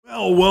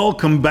Well,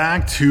 welcome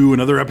back to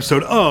another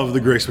episode of The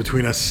Grace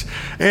Between Us.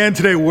 And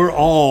today we're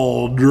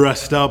all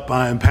dressed up.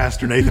 I'm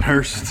Pastor Nathan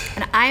Hurst.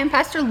 And I am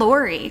Pastor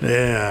Lori.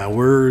 Yeah,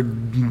 we're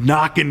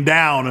knocking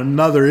down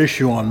another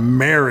issue on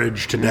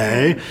marriage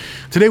today.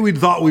 Today we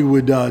thought we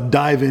would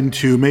dive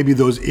into maybe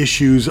those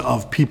issues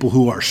of people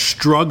who are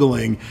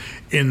struggling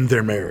in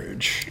their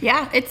marriage.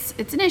 Yeah, it's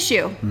an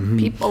issue.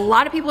 A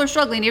lot of people are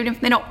struggling, even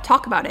if they don't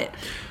talk about it.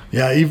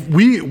 Yeah,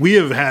 we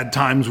have had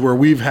times where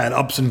we've had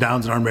ups and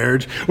downs in our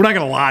marriage. We're not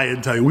going to lie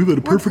and tell you we've had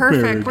a perfect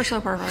marriage. We're so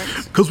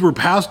perfect. Because we're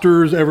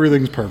pastors,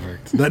 everything's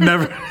perfect. That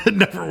it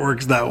never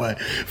works that way.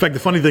 In fact, the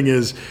funny thing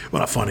is, well,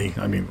 not funny,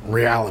 I mean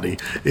reality,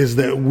 is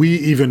that we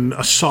even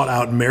sought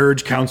out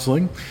marriage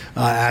counseling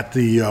at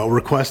the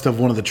request of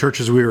one of the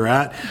churches we were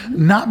at.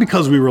 Not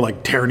because we were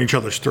like tearing each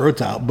other's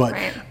throats out, but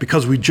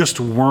because we just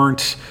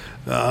weren't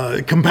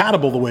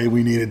compatible the way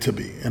we needed to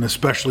be, and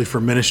especially for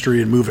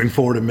ministry and moving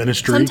forward in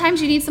ministry. Sometimes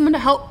you need someone to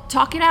help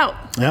talk it out.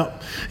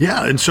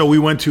 Yeah. And so we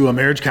went to a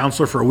marriage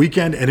counselor for a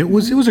weekend, and it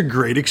was a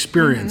great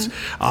experience.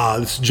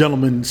 This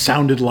gentleman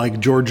sounded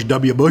like George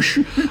W. Bush,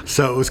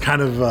 so it was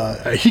kind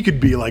of he could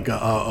be like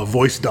a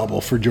voice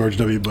double for George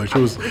W. Bush. It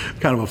was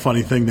kind of a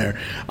funny thing there,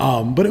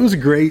 but it was a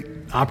great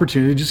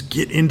opportunity to just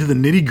get into the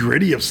nitty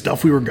gritty of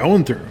stuff we were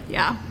going through.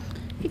 Yeah.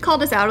 He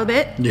called us out a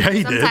bit. Yeah,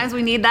 he did. Sometimes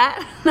we need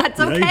that. That's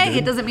okay.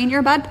 It doesn't mean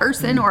you're a bad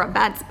person or a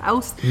bad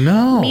spouse.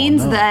 It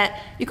means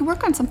that you can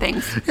work on some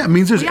things. Yeah, it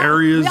means there's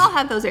areas. We all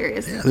have those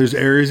areas. Yeah, there's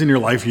areas in your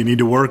life you need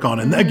to work on.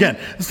 And again,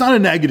 it's not a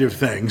negative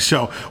thing.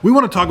 So we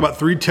want to talk about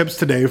 3 tips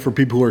today for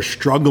people who are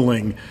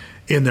struggling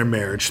in their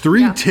marriage.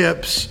 3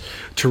 tips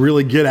to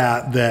really get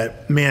at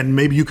that, man,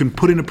 maybe you can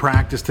put into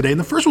practice today. And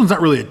the first one's not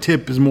really a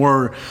tip, is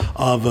more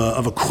of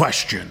a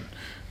question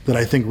that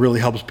I think really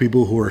helps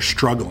people who are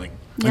struggling.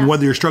 And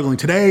whether you're struggling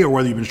today or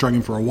whether you've been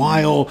struggling for a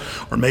while,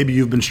 or maybe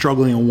you've been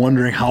struggling and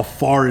wondering how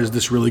far is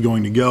this really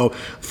going to go.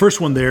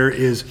 First one there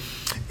is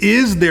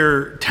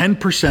there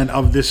 10%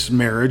 of this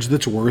marriage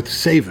that's worth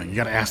saving? You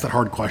got to ask that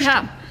hard question.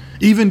 Yeah.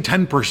 Even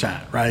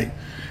 10%, right?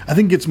 I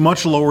think it's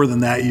much lower than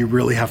that. You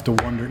really have to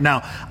wonder.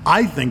 Now,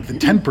 I think the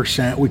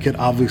 10%, we could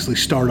obviously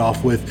start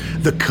off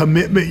with the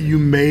commitment you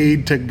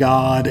made to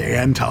God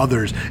and to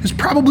others is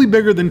probably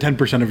bigger than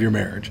 10% of your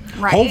marriage.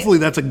 Right. Hopefully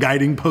that's a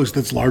guiding post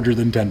that's larger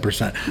than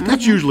 10%.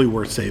 That's usually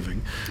worth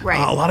saving. Right.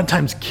 A lot of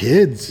times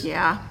kids.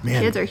 Yeah,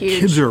 man, kids are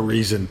huge. Kids are a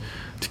reason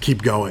to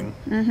keep going.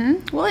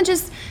 Well, and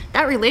just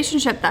that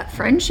relationship, that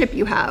friendship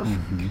you have,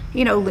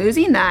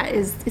 losing that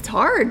it's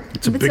hard.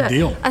 It's a big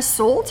deal. A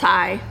soul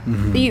tie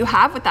that you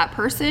have with that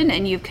person,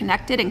 and you've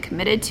connected and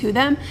committed to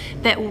them,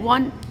 that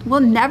one will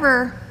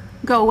never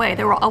go away.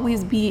 There will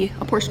always be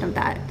a portion of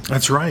that.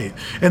 That's right.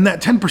 And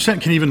that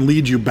 10% can even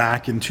lead you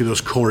back into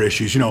those core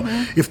issues.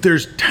 If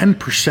there's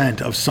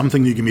 10% of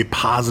something that you can be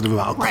positive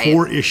about,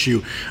 core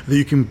issue that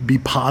you can be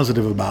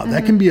positive about,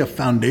 that can be a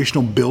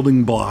foundational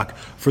building block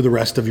for the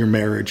rest of your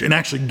marriage and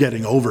actually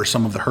getting over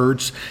some of the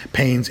hurts,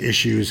 pains,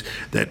 issues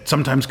that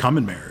sometimes come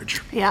in marriage.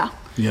 Yeah.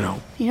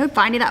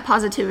 Finding that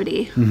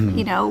positivity,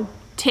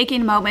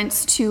 taking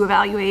moments to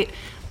evaluate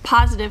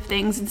positive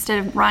things instead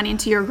of running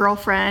to your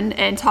girlfriend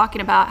and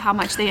talking about how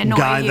much they annoy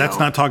you. That's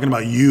not talking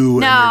about you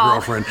and your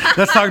girlfriend.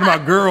 That's talking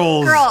about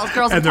girls.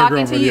 Girls and are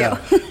talking to you.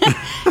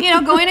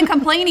 Going and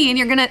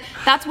complaining, and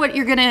that's what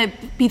you're gonna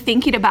be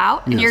thinking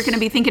about, and you're gonna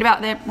be thinking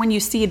about them when you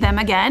see them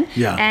again.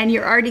 Yeah. And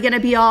you're already gonna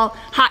be all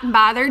hot and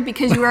bothered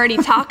because you were already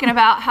talking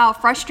about how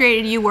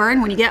frustrated you were,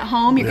 and when you get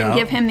home, you're gonna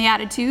give him the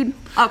attitude.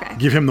 Okay.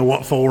 Give him the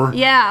what for.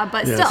 Yeah,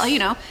 but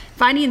still,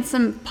 finding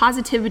some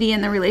positivity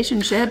in the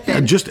relationship.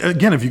 And just,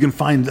 again, if you can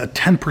find a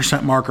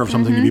 10% marker of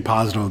something to be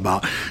positive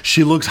about.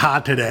 She looks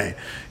hot today.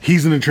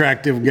 He's an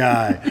attractive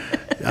guy.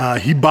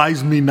 He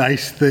buys me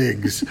nice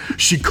things.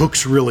 She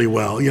cooks really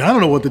well. I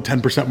don't know what the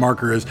 10%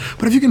 marker is,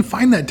 but if you can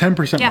find that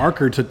 10%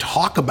 marker to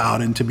talk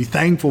about and to be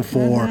thankful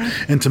for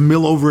and to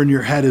mill over in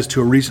your head as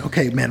to a reason,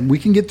 okay, man, we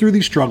can get through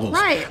these struggles.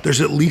 Right.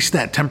 There's at least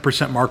that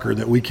 10% marker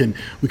that we can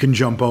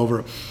jump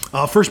over.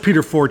 1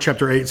 Peter 4,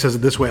 chapter 8 says it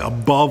this way: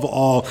 above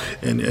all,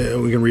 and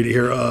we can read it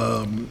here,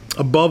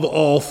 above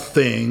all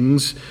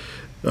things,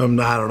 I don't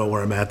know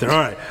where I'm at there. All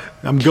right,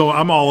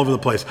 I'm all over the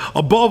place.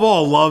 Above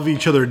all, love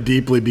each other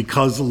deeply,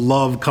 because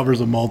love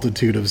covers a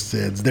multitude of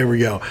sins. There we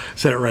go.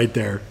 Said it right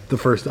there.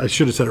 I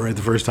should have said it right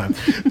the first time.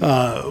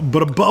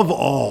 But above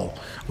all,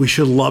 we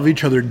should love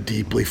each other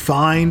deeply.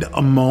 Find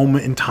a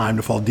moment in time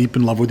to fall deep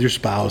in love with your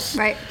spouse.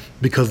 Right.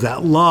 Because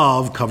that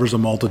love covers a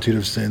multitude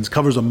of sins,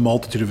 covers a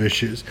multitude of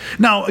issues.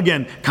 Now,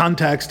 again,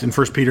 context in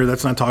 1 Peter,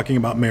 that's not talking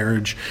about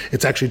marriage.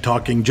 It's actually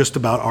talking just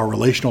about our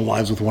relational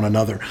lives with one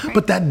another. Right.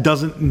 But that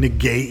doesn't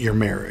negate your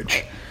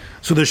marriage.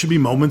 So there should be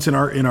moments in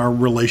our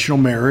relational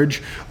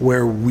marriage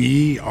where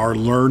we are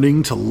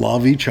learning to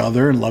love each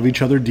other and love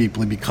each other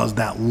deeply, because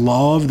that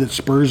love that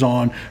spurs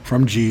on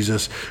from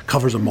Jesus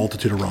covers a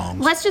multitude of wrongs.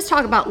 Let's just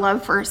talk about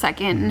love for a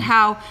second, and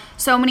how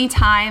so many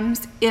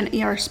times in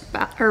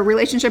our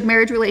relationship,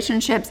 marriage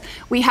relationships,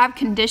 we have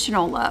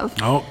conditional love.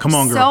 Oh, come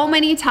on, girl. So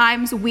many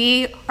times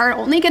we are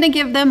only going to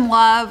give them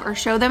love or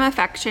show them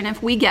affection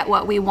if we get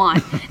what we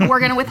want. And we're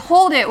going to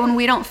withhold it when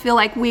we don't feel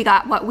like we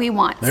got what we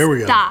want. There we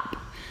go. Stop.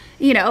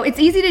 It's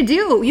easy to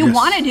do. You Yes.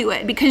 want to do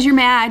it because you're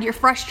mad, you're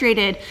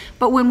frustrated.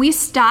 But when we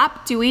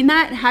stop doing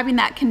that and having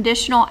that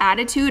conditional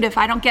attitude, if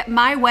I don't get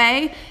my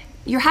way,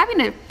 you're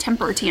having a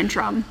temper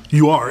tantrum.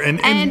 You are.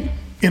 And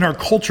in our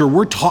culture,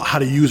 we're taught how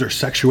to use our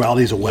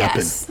sexuality as a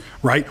weapon, Yes.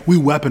 right? We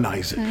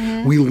weaponize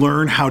it. We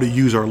learn how to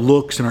use our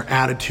looks and our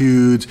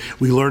attitudes.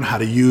 We learn how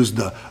to use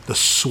the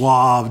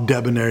suave,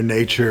 debonair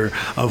nature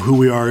of who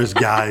we are as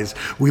guys.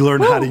 We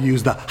learn how to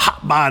use the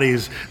hot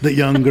bodies that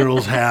young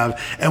girls have.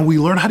 And we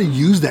learn how to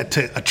use that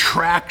to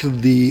attract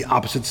the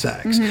opposite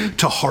sex,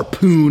 to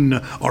harpoon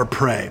our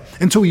prey.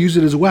 And so we use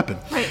it as a weapon.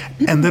 Right.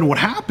 And then what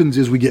happens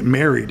is we get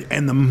married.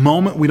 And the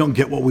moment we don't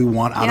get what we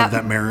want out Yep. of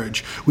that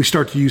marriage, we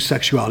start to use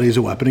sexuality as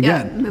a weapon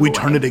again. move We away.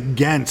 turn it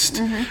against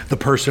the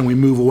person. We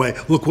move away.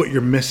 Look what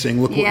you're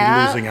missing. Look what Yeah.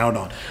 you're losing out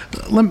on.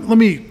 Let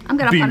me. I'm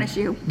gonna punish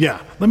you. Yeah.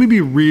 Let me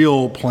be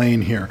real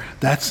plain here.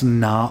 That's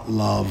not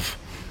love.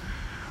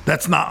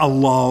 That's not a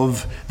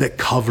love that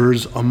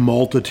covers a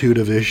multitude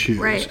of issues.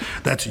 Right.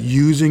 That's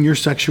using your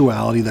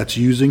sexuality. That's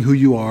using who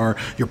you are,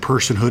 your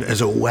personhood,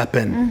 as a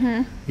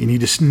weapon. You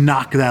need to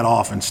knock that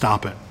off and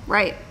stop it.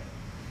 Right.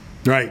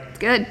 Right.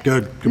 Good.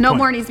 Good No point.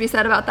 more needs to be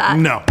said about that.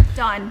 No.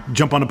 Done.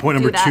 Jump on to point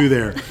Do number that. 2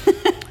 there.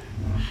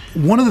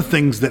 One of the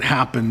things that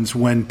happens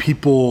when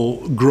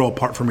people grow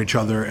apart from each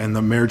other and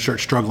the marriage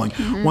starts struggling,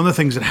 one of the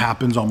things that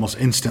happens almost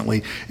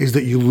instantly is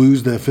that you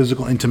lose the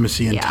physical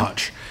intimacy and Yeah.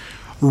 touch.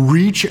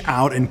 Reach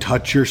out and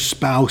touch your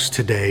spouse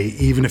today,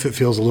 even if it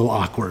feels a little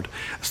awkward.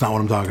 That's not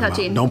what I'm talking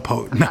Touching. about. Don't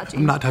poke. Touching.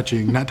 I'm not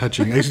touching. Not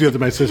touching. I used to do it to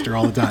my sister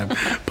all the time.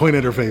 Point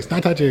at her face.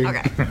 Not touching.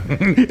 Okay.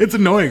 It's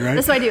annoying, right?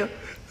 That's what I do.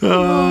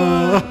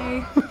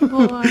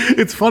 Boy.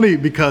 It's funny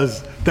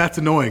because that's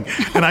annoying,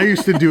 and I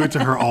used to do it to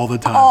her all the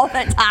time. All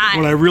the time.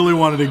 When I really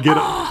wanted to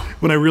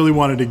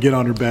get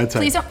on her bad side.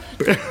 Please don't.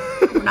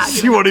 We're not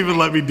She doing won't that. even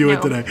let me do it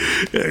No.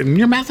 today.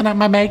 You're messing up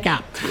my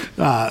makeup.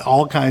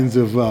 All kinds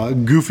of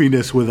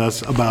goofiness with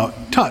us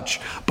about touch,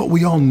 but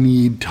we all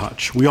need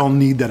touch. We all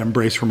need that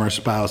embrace from our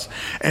spouse,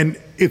 and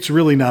it's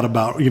really not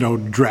about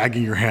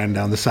dragging your hand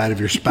down the side of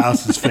your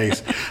spouse's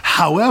face.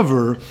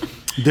 However,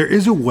 there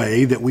is a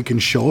way that we can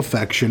show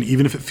affection,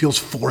 even if it feels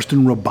forced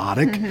and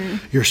robotic.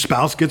 Your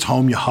spouse gets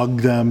home, you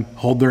hug them,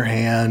 hold their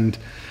hand,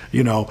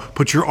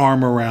 put your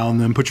arm around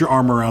them, put your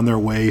arm around their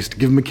waist,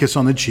 give them a kiss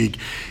on the cheek.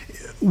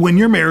 When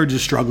your marriage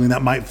is struggling,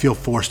 that might feel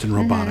forced and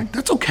robotic.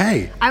 That's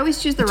okay. I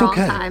always choose the It's wrong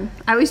okay. time.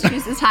 I always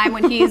choose the time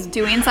when he's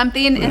doing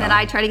something and then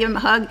I try to give him a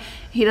hug.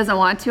 He doesn't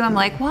want to. I'm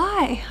like,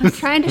 why? I'm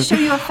trying to show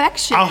you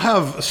affection. I'll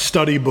have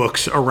study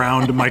books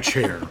around my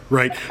chair,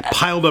 right?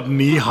 Piled up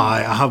knee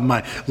high. I have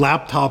my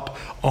laptop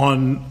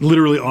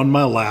literally on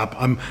my lap.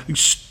 I'm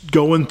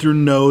going through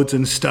notes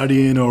and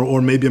studying,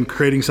 or maybe I'm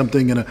creating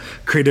something in a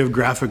creative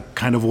graphic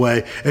kind of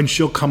way. And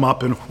she'll come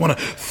up and want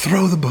to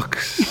throw the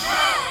books.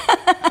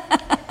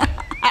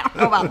 I don't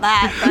know about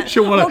that. But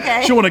She'll want to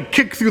okay. she'll want to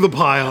kick through the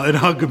pile and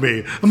hug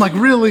me. I'm like,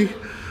 really?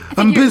 I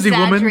I'm think you're busy,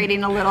 woman.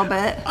 exaggerating a little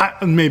bit.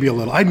 Maybe a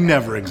little. I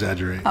never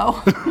exaggerate.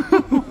 Oh,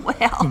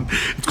 well.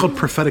 It's called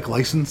prophetic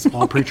license.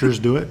 All preachers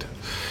do it.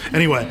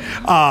 Anyway,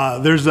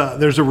 there's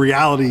a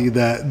reality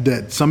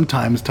that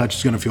sometimes touch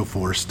is going to feel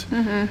forced.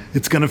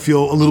 It's going to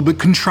feel a little bit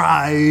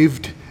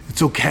contrived.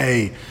 It's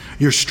okay.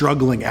 You're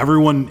struggling.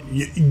 Everyone,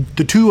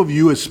 the two of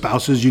you as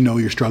spouses,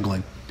 you're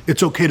struggling.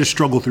 It's okay to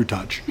struggle through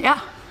touch.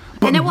 Yeah.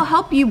 And it will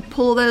help you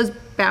pull those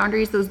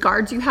boundaries, those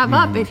guards you have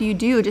up. If you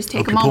do, just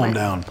take a moment. Pull them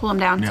down. Pull them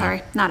down. Yeah.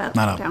 Sorry. Not up.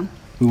 Not up. Down.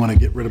 We want to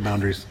get rid of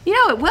boundaries.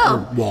 It will.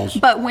 Or walls.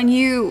 But when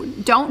you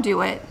don't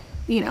do it,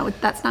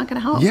 that's not going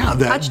to help. Yeah,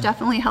 Touch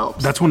definitely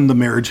helps. That's when the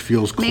marriage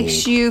feels cold.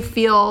 Makes you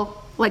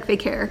feel like they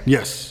care.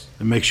 Yes.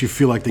 It makes you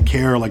feel like they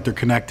care, like they're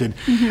connected.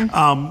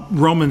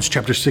 Romans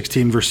chapter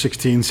 16, verse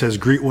 16 says,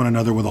 greet one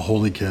another with a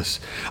holy kiss.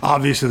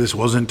 Obviously, this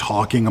wasn't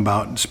talking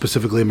about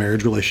specifically a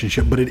marriage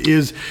relationship, but it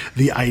is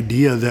the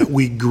idea that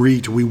we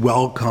greet, we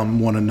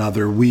welcome one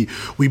another, we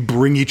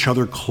bring each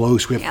other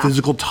close, we have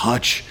physical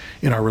touch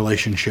in our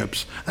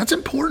relationships. That's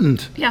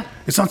important. Yeah.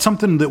 It's not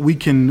something that we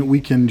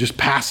can just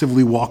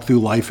passively walk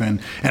through life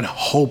and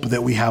hope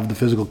that we have the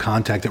physical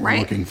contact that we're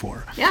looking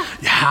for. Yeah.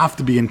 You have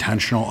to be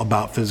intentional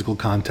about physical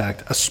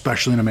contact, especially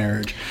in a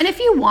marriage. And if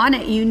you want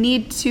it, you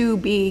need to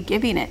be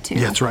giving it to.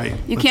 Yeah, that's right.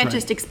 You That's can't right.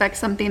 just expect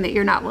something that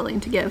you're not willing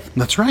to give.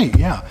 That's right,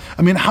 yeah.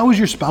 I mean, how is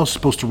your spouse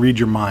supposed to read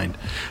your mind?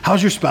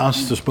 How's your spouse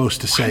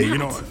supposed to say,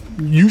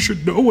 you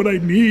should know what I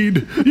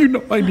need.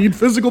 I need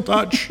physical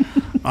touch.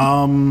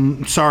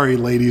 Sorry,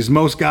 ladies.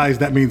 Most guys,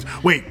 that means,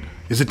 wait,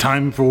 is it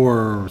time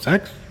for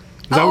sex?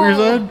 that what you're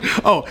saying?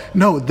 Oh,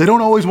 no, they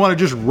don't always want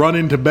to just run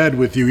into bed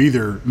with you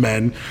either,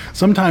 men.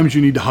 Sometimes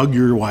you need to hug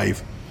your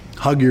wife,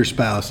 hug your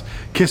spouse,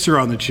 kiss her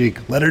on the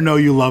cheek, let her know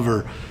you love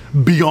her.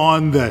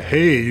 Beyond the,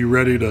 hey, you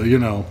ready to,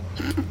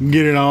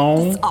 get it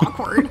on? It's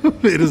awkward.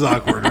 It is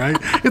awkward, right?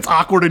 It's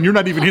awkward, and you're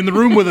not even in the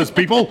room with us,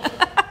 people.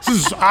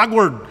 This is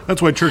awkward.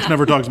 That's why church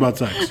never talks about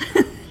sex.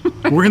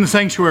 We're in the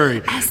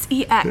sanctuary.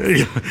 S-E-X.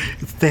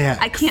 It's that.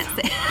 I can't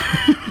say.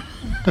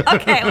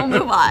 Okay, we'll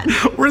move on.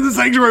 We're in the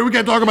sanctuary. We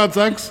can't talk about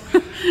sex.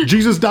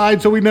 Jesus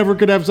died so we never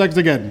could have sex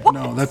again. What?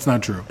 No, that's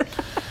not true.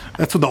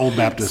 That's what the old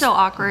Baptists. So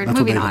awkward.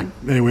 Moving on.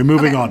 Anyway,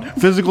 moving on.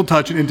 Physical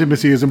touch and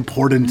intimacy is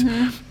important,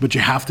 but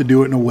you have to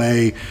do it in a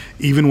way,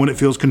 even when it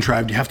feels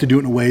contrived, you have to do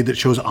it in a way that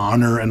shows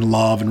honor and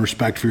love and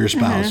respect for your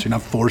spouse. You're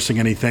not forcing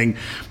anything,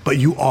 but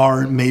you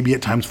are maybe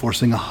at times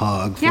forcing a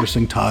hug,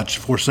 forcing touch,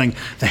 forcing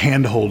the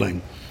hand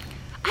holding.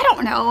 I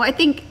don't know. I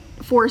think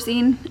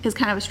forcing is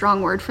kind of a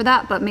strong word for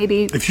that, but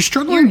maybe if you're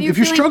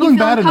struggling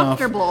bad enough,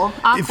 it's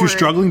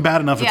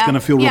going to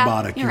feel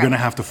robotic. You're going to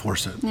have to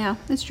force it. Yeah,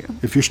 that's true.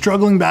 If you're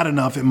struggling bad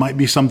enough, it might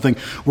be something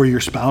where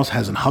your spouse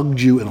hasn't hugged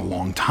you in a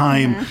long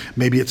time.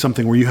 Maybe it's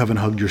something where you haven't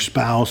hugged your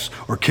spouse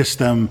or kissed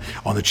them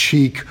on the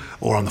cheek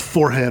or on the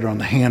forehead or on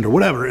the hand or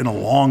whatever in a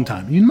long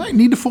time. You might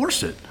need to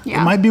force it.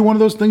 Yeah. It might be one of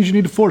those things you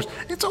need to force.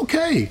 It's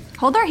okay.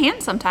 Hold our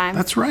hands sometime.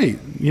 That's right.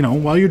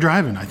 While you're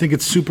driving. I think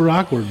it's super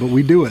awkward, but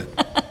we do it.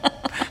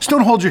 Just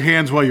don't hold your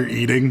hands while you're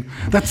eating.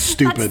 That's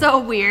stupid. That's so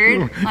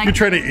weird. You're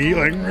trying to eat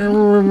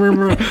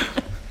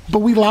but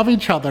we love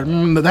each other.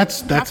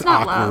 That's not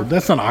awkward. love.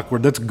 That's not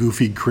awkward. That's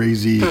goofy,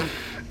 crazy.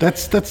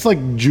 That's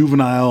like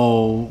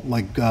juvenile,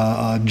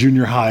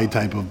 junior high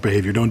type of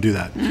behavior. Don't do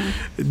that.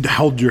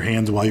 Hold your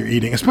hands while you're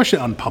eating, especially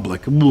on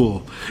public.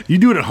 Ugh. You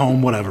do it at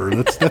home, whatever.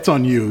 That's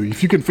on you.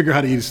 If you can figure out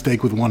how to eat a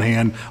steak with one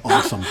hand,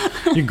 awesome.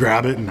 You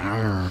grab it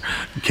and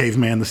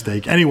caveman the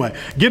steak. Anyway,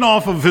 get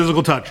off of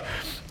physical touch.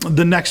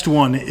 The next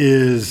one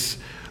is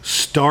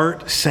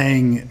start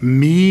saying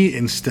me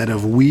instead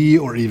of we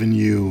or even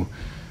you.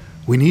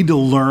 We need to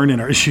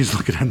learn she's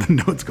looking at the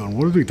notes going,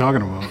 what are we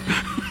talking about?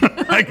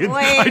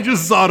 I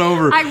just saw it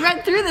over. I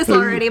read through this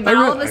already, but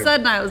all of a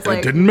sudden I was like,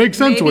 it didn't make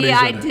sense when he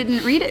said maybe I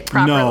didn't read it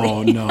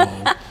properly.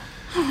 No.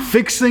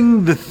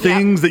 Fixing the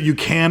things that you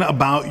can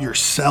about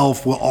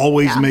yourself will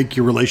always make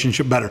your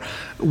relationship better.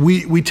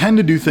 We tend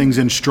to do things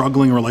in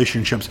struggling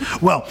relationships.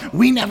 Well,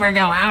 we never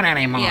go out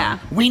anymore. Yeah.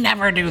 We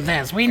never do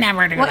this. We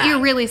never do that. What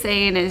you're really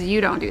saying is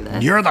you don't do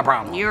this. You're the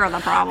problem. You're the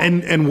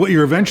problem. And what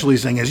you're eventually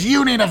saying is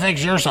you need to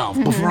fix yourself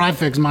before I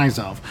fix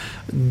myself.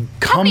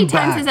 How many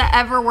times has that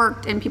ever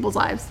worked in people's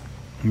lives?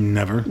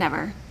 Never.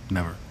 Never.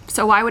 Never.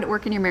 So why would it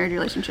work in your marriage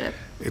relationship?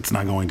 It's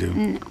not going to.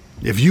 No.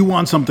 If you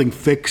want something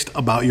fixed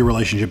about your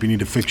relationship, you need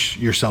to fix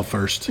yourself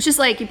first. It's just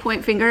like you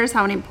point fingers.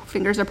 How many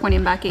fingers are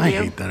pointing back at you?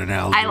 I hate that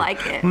analogy. I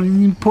like it.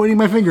 I'm pointing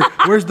my finger.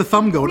 Where's the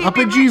thumb going? Up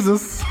at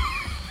Jesus.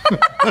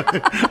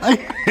 I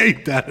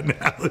hate that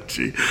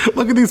analogy.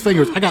 Look at these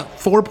fingers. I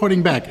got 4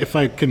 pointing back if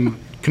I can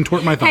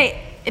contort my thumb.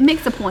 Hey, it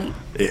makes a point.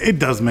 It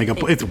does make a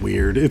point. It's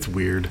weird. It's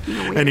weird.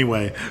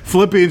 Anyway,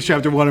 Philippians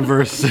chapter 1 and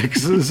verse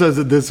 6 says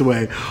it this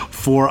way: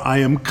 For I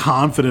am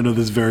confident of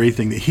this very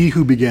thing, that he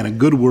who began a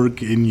good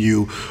work in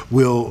you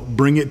will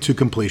bring it to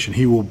completion.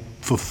 He will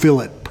fulfill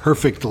it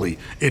perfectly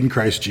in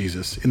Christ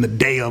Jesus in the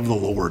day of the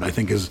Lord, I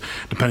think is,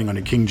 depending on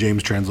your King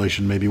James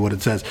translation, maybe what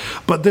it says.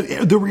 But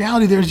the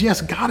reality there is, yes,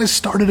 God has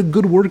started a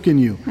good work in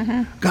you.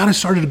 God has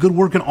started a good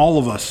work in all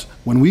of us.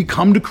 When we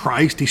come to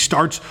Christ, he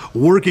starts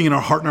working in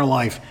our heart and our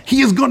life.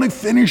 He is going to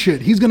finish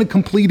it. He's going to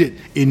complete it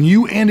in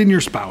you and in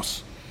your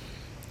spouse.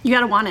 You got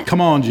to want it. Come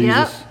on, Jesus.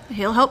 Yep.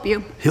 He'll help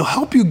you. He'll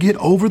help you get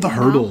over the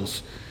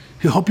hurdles.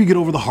 He'll help you get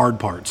over the hard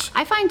parts.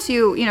 I find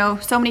too,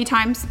 so many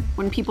times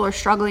when people are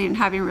struggling and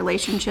having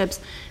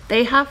relationships,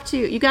 you got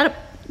to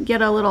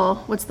get a little,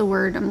 what's the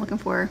word I'm looking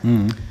for?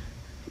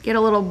 Get a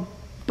little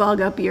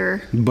bug up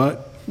your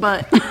butt.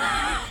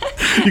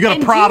 You got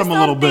to prod them a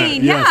little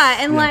bit. Yeah,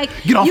 yes. and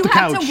get off you the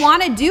have couch. to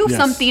want to do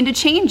something to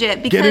change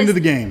it. Because, get into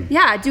the game.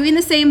 Yeah, doing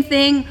the same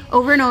thing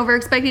over and over,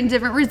 expecting a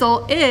different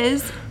result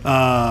is...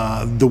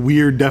 the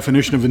weird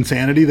definition of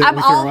insanity that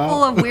we throw out. I'm all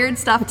full of weird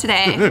stuff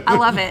today. I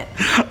love it.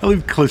 I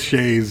love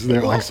cliches.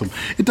 They're awesome.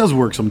 It does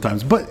work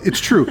sometimes, but it's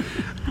true.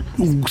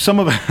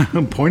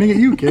 I'm pointing at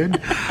you, kid.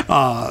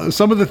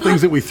 Some of the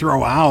things that we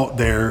throw out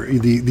there,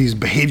 these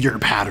behavior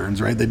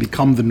patterns, right? They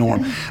become the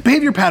norm.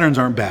 Behavior patterns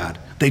aren't bad.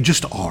 They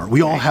just are.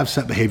 We all have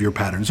set behavior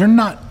patterns. They're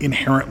not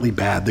inherently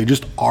bad. They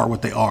just are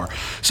what they are.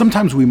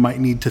 Sometimes we might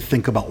need to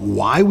think about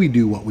why we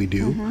do what we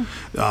do.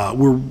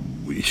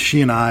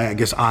 She and I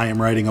guess I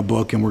am writing a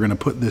book, and we're going to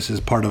put this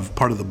as part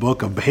of the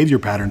book of behavior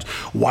patterns.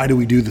 Why do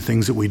we do the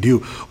things that we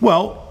do?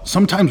 Well,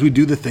 sometimes we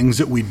do the things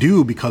that we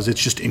do because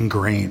it's just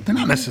ingrained. They're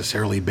not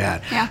necessarily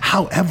bad. Yeah.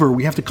 However,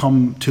 we have to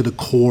come to the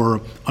core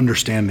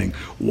understanding.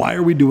 Why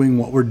are we doing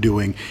what we're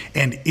doing?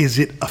 And is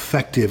it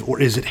effective or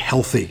is it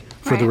healthy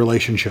for the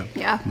relationship?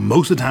 Yeah.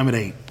 Most of the time it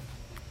ain't.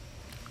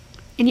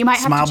 And you might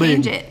have to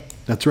change it.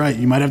 That's right.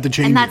 You might have to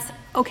change and it. that's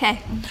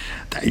okay.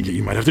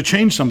 You might have to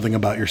change something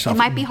about yourself. It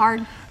might be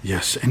hard.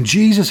 Yes, and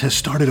Jesus has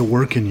started a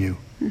work in you.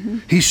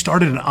 He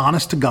started an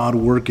honest-to-God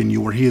work in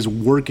you where he is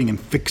working and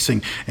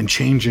fixing and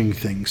changing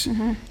things.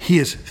 He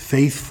is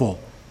faithful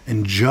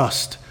and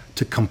just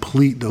to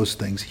complete those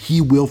things. He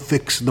will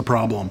fix the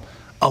problem.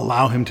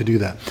 Allow him to do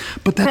that.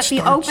 But be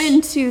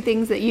open to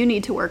things that you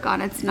need to work on.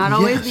 It's not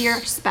always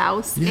your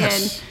spouse.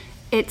 Yes.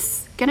 And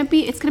it's gonna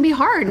be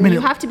hard. And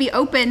you have to be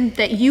open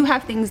that you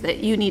have things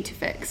that you need to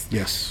fix.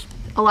 Yes.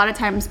 A lot of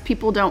times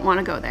people don't want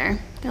to go there.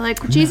 They're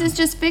like, Jesus,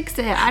 just fix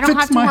it. I don't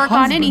Fix have to my work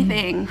husband. on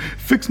anything.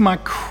 Fix my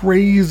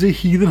crazy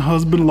heathen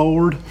husband,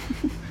 Lord.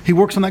 He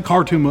works on that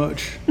car too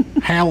much.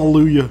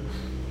 Hallelujah.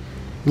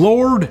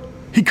 Lord,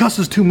 he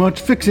cusses too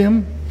much. Fix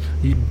him.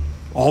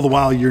 All the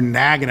while you're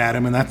nagging at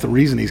him, and that's the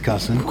reason he's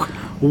cussing.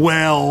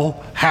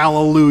 Well,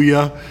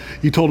 hallelujah.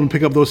 You told him to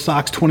pick up those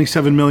socks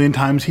 27 million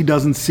times. He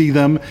doesn't see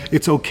them.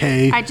 It's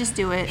okay. I just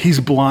do it. He's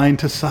blind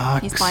to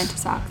socks. He's blind to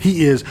socks.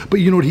 He is.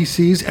 But you know what he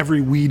sees? Every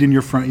weed in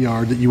your front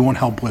yard that you won't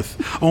help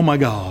with. Oh my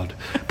God.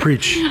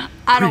 Preach.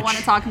 I don't want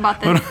to talk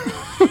about this.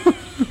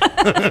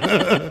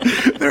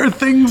 There are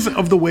things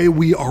of the way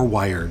we are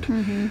wired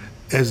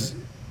as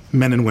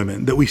men and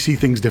women that we see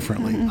things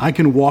differently. I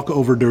can walk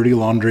over dirty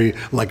laundry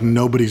like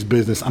nobody's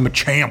business. I'm a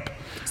champ.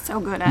 So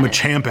good at I'm it. a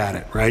champ at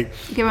it, right?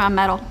 Give him a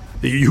medal.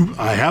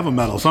 I have a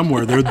medal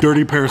somewhere. They're a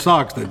dirty pair of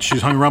socks that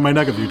she's hung around my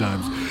neck a few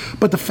times.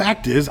 But the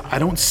fact is, I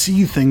don't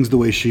see things the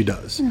way she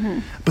does.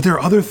 But there are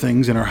other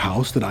things in our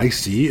house that I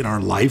see, in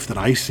our life that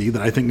I see,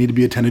 that I think need to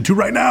be attended to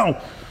right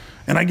now.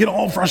 And I get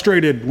all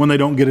frustrated when they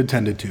don't get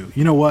attended to.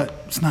 You know what?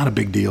 It's not a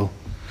big deal.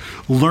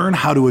 Learn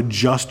how to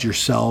adjust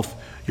yourself,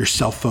 your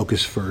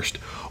self-focus first.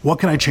 What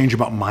can I change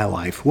about my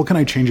life? What can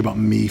I change about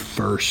me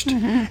first?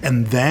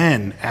 And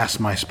then ask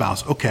my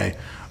spouse, okay,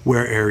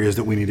 where are areas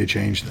that we need to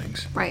change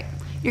things? Right.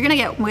 You're going to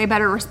get way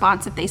better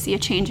response if they see a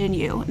change in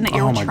you and that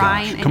you're my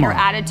trying gosh. and your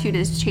attitude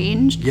is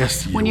changed.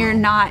 Yes, you when you're will.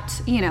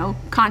 not,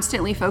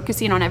 constantly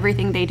focusing on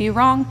everything they do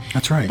wrong.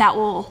 That's right. That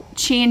will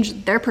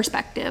change their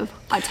perspective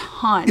a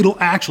ton. It'll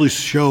actually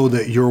show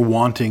that you're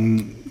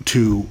wanting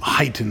to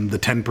heighten the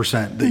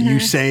 10% that you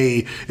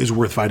say is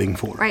worth fighting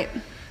for. Right.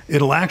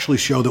 It'll actually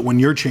show that when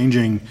you're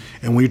changing,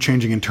 and when you're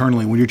changing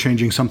internally, when you're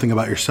changing something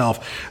about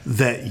yourself,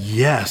 that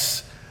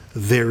yes,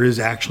 there is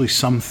actually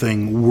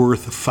something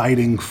worth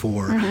fighting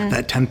for,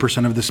 that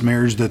 10% of this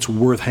marriage that's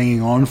worth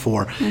hanging on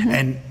for.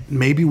 And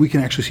maybe we can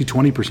actually see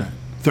 20%,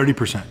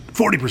 30%,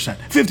 40%,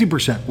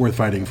 50% worth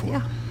fighting for.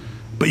 Yeah.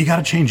 But you got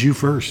to change you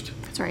first.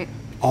 That's right.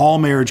 All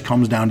marriage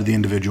comes down to the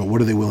individual. What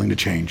are they willing to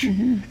change?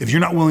 If you're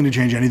not willing to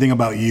change anything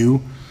about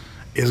you,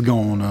 it's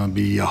going to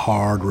be a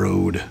hard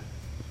road.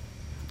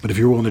 But if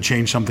you're willing to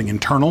change something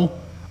internal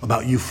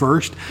about you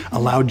first,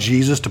 allow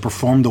Jesus to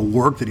perform the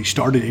work that he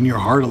started in your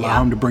heart,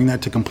 allow him to bring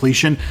that to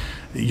completion,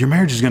 your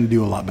marriage is going to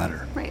do a lot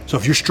better. Right. So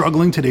if you're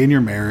struggling today in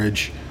your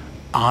marriage,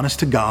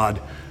 honest to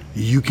God,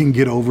 you can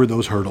get over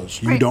those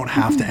hurdles. You don't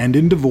have to end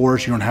in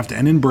divorce. You don't have to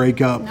end in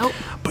breakup. Nope.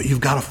 But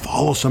you've got to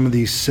follow some of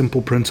these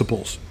simple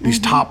principles, these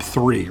top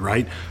 3,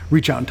 right?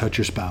 Reach out and touch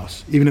your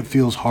spouse. Even if it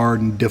feels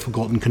hard and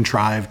difficult and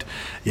contrived.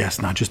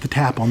 Yes, not just a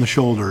tap on the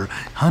shoulder.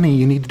 Honey,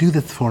 you need to do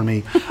this for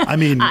me. I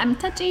mean, I'm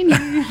touching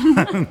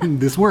you.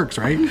 this works,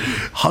 right?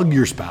 Hug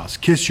your spouse,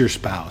 kiss your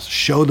spouse,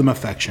 show them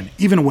affection,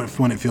 even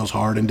when it feels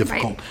hard and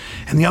difficult.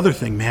 Right. And the other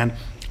thing, man,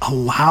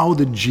 allow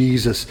the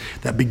Jesus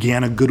that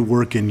began a good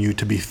work in you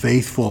to be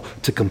faithful,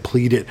 to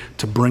complete it,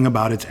 to bring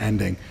about its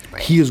ending.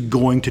 Right. He is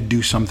going to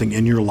do something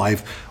in your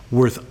life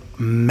worth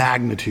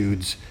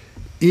magnitudes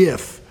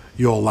if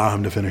you'll allow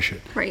him to finish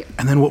it. Right.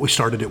 And then what we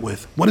started it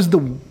with. What is the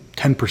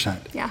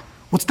 10%? Yeah.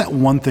 What's that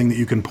one thing that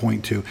you can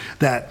point to?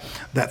 That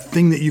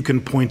thing that you can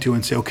point to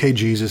and say, okay,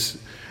 Jesus,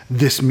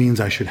 this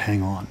means I should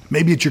hang on.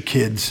 Maybe it's your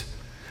kids.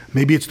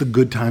 Maybe it's the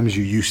good times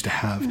you used to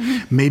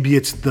have. Maybe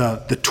it's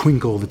the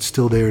twinkle that's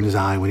still there in his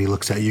eye when he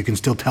looks at you. You can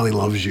still tell he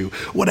loves you.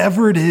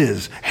 Whatever it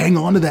is, hang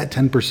on to that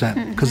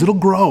 10% because it'll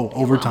grow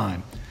over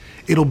time.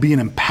 It'll be an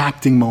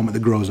impacting moment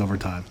that grows over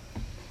time.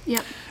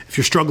 Yep. If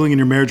you're struggling in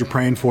your marriage, we're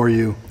praying for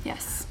you.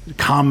 Yes.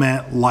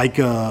 Comment, like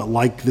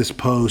this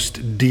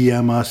post,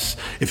 DM us.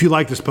 If you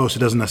like this post, it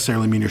doesn't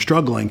necessarily mean you're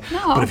struggling.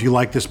 No. But if you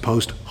like this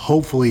post,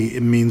 hopefully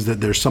it means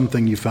that there's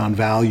something you found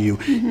value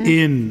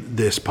in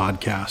this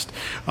podcast.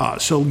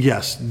 So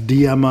yes,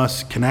 DM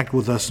us, connect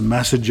with us,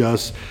 message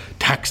us,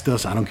 text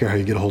us. I don't care how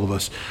you get a hold of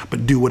us,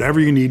 but do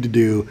whatever you need to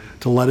do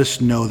to let us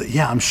know that,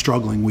 yeah, I'm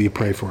struggling. Will you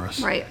pray for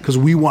us? Right. Because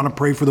we want to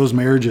pray for those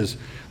marriages.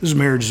 There's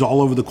marriages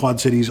all over the Quad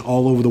Cities,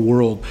 all over the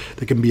world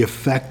that can be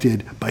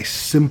affected by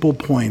simple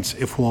points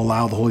if we'll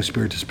allow the Holy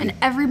Spirit to speak. And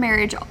every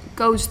marriage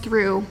goes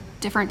through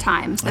different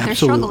times that they're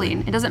Absolutely.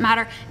 struggling. It doesn't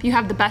matter if you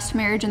have the best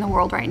marriage in the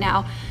world right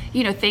now.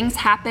 Things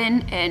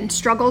happen and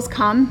struggles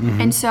come.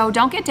 And so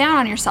don't get down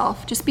on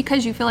yourself just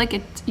because you feel like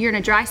you're in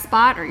a dry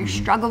spot or you're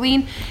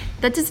struggling.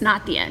 That is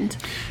not the end.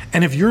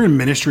 And if you're in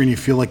ministry and you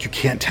feel like you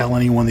can't tell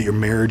anyone that your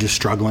marriage is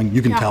struggling,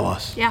 you can tell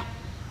us. Yeah.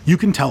 You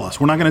can tell us.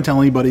 We're not going to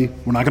tell anybody.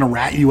 We're not going to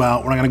rat you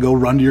out. We're not going to go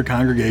run to your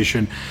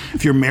congregation.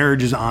 If your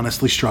marriage is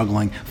honestly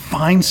struggling,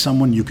 find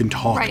someone you can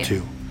talk Right.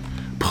 to.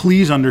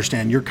 please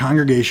understand your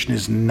congregation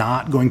is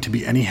not going to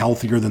be any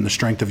healthier than the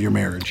strength of your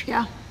marriage.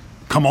 Yeah.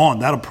 Come on,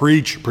 that'll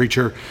preach,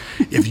 preacher.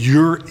 If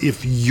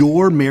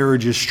your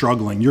marriage is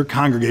struggling, your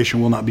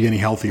congregation will not be any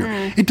healthier.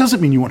 It doesn't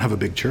mean you won't have a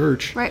big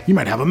church. Right. You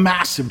might have a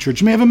massive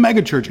church. You may have a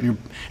mega church, and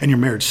your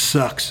marriage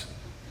sucks.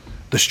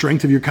 The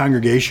strength of your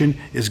congregation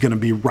is going to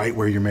be right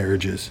where your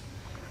marriage is.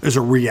 There's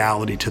a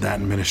reality to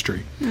that in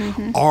ministry.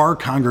 Our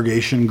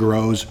congregation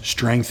grows,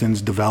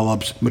 strengthens,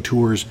 develops,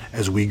 matures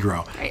as we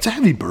grow. Right. It's a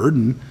heavy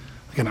burden.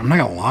 Again, I'm not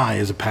going to lie,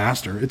 as a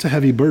pastor, it's a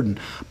heavy burden,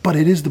 but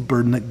it is the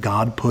burden that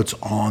God puts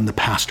on the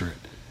pastorate,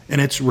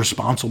 and it's a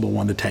responsible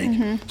one to take.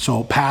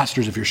 So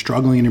pastors, if you're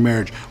struggling in your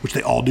marriage, which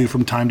they all do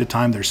from time to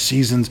time, there's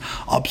seasons,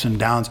 ups and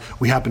downs.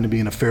 We happen to be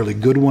in a fairly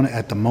good one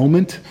at the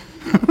moment.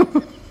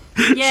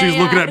 She's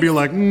looking at me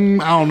like, I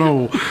don't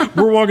know.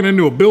 We're walking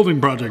into a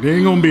building project. It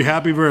ain't going to be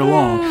happy very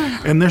long.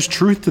 And there's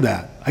truth to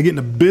that. I get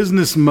into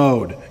business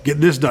mode. Get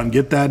this done.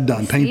 Get that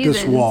done. Paint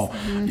this wall.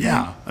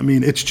 Yeah. I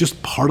mean, it's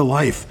just part of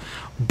life.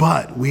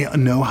 But we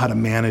know how to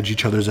manage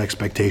each other's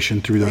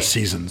expectation through those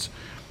seasons.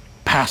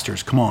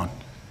 Pastors, come on.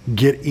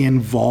 Get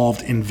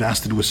involved,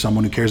 invested with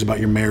someone who cares about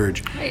your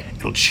marriage.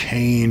 It'll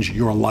change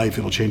your life.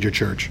 It'll change your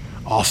church.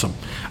 Awesome.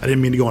 I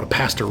didn't mean to go on a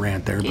pastor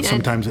rant there, but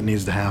sometimes it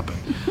needs to happen.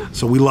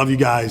 So we love you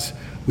guys.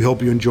 We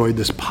hope you enjoyed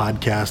this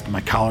podcast. My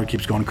collar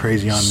keeps going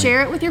crazy on me.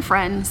 Share it with your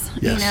friends.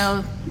 Yes. You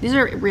know, these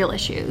are real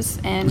issues.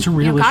 And These are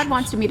real God issues.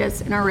 wants to meet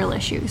us in our real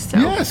issues. So.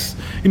 Yes.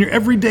 In your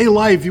everyday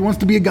life, He wants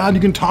to be a God you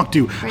can talk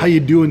to. How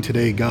you doing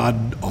today,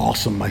 God?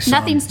 Awesome, my son,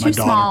 Nothing's my too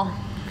daughter. small.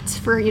 It's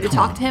for you to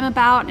talk to Him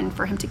about and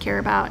for Him to care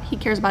about. He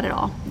cares about it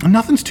all. And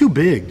nothing's too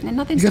big. And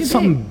nothing's you got too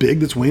something big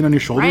that's weighing on your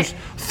shoulders,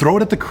 throw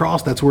it at the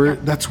cross. That's where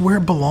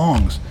it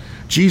belongs.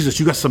 Jesus,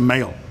 you got some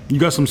mail. You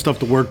got some stuff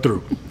to work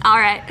through. All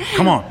right.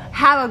 Come on.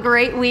 Have a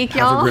great week,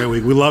 y'all. Have a great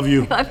week. We love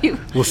you. Love you.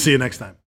 We'll see you next time.